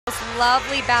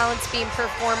lovely balance beam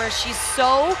performer. She's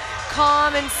so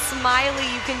calm and smiley.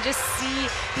 You can just see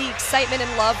the excitement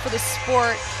and love for the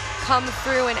sport come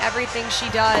through in everything she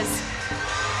does.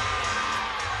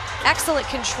 Excellent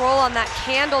control on that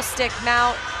candlestick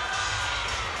mount.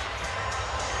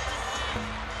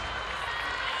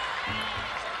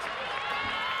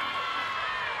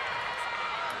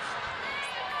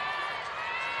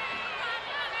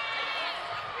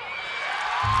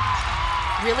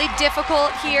 Really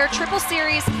difficult here. Triple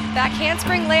series, back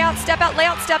handspring, layout, step out,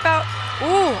 layout, step out.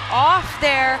 Ooh, off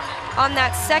there on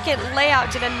that second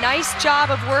layout. Did a nice job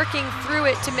of working through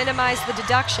it to minimize the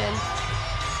deduction.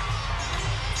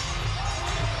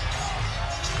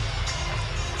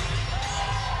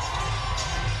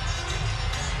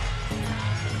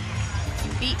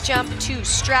 Beat jump to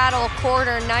straddle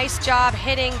quarter. Nice job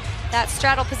hitting that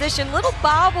straddle position. Little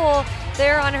bobble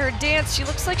there on her dance. She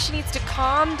looks like she needs to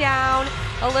calm down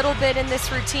a little bit in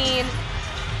this routine.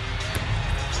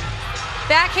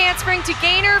 Back handspring to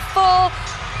gainer full.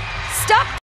 Stuck